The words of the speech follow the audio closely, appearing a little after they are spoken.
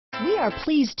We are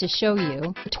pleased to show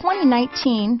you the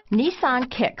 2019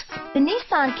 Nissan Kicks. The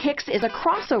Nissan Kicks is a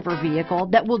crossover vehicle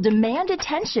that will demand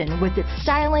attention with its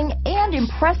styling and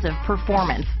impressive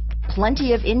performance.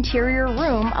 Plenty of interior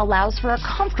room allows for a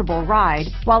comfortable ride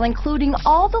while including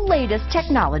all the latest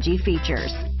technology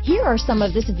features. Here are some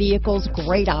of this vehicle's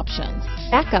great options: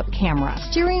 backup camera,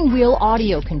 steering wheel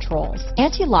audio controls,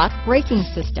 anti-lock braking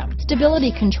system,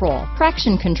 stability control,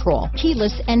 traction control,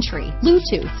 keyless entry,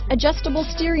 Bluetooth, adjustable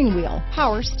steering wheel,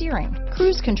 power steering,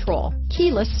 cruise control,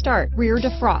 keyless start, rear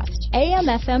defrost,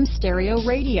 AM/FM stereo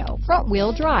radio, front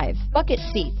wheel drive, bucket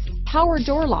seats, power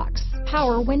door locks,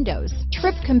 power windows,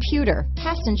 trip computer,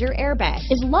 passenger airbag.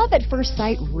 Is love at first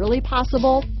sight really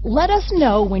possible? Let us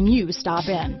know when you stop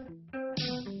in.